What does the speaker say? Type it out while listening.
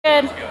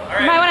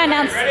want to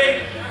announce.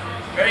 Ready?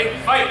 Ready?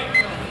 Fight.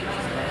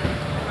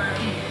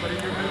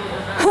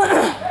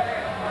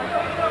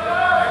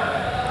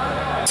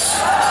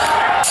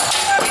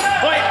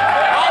 Point.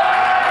 Halt.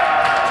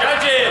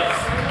 Judges.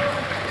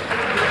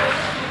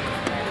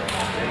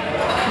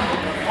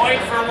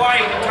 Point for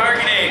white.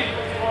 Targeting.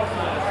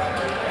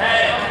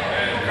 Head.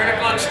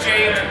 Critical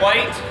exchange.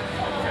 White.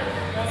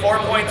 4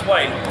 points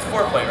white. It's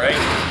 4 point, right?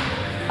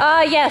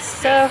 Yes.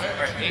 So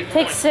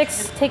take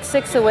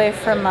six away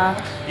from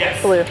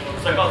Yes. blue.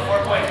 So about 4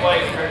 points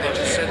white. They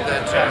just said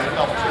that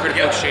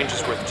critical exchange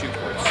is worth 2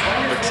 points,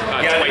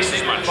 or twice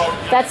as much.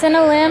 That's in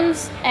a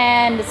limbs,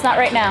 and it's not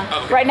right now.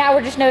 Oh, okay. Right now,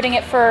 we're just noting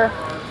it for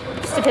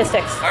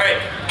statistics. All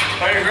right.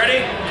 Fighters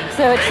ready?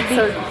 So it should be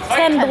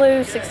 10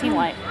 blue, 16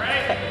 white.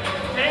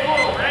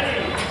 Table ready.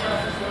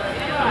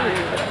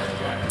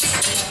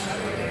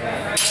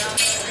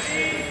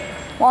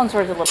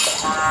 Longsword's a little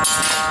bit.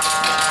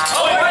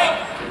 Oh, wait.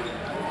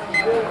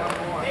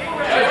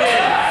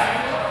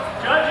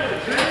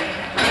 Judges.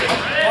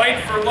 Point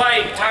for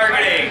white,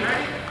 targeting.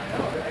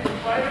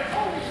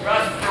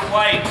 Rust for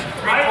white,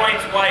 3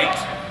 points white.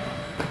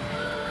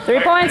 3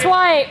 points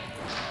white.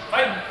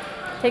 Fight.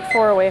 Take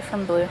 4 away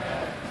from blue.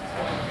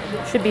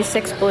 Should be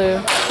 6 blue,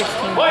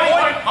 16 white.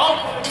 White, halt.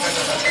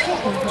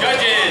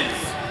 Judges.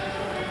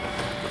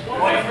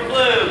 Point for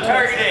blue,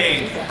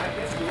 targeting.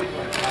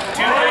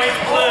 2 points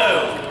blue.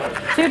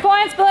 2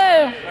 points blue.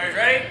 Fighters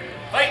ready?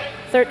 Fight.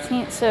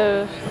 13,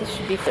 so this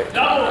should be 13.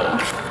 Double.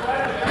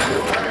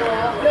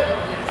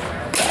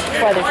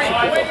 That's why there's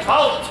 2 people.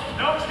 Halt.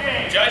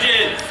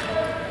 Judges.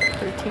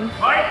 13.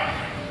 Fight.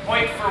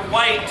 Point for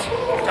white,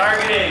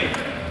 targeting.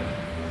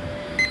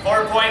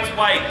 4 points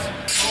white.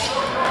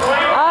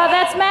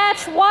 That's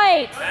match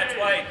white. That's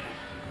white.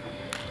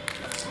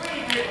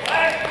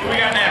 Who we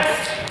got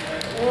next?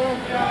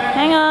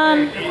 Hang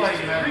on.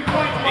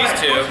 These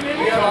two.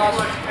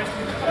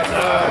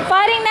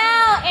 Fighting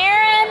now,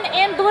 Aaron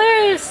in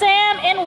blue, Sam in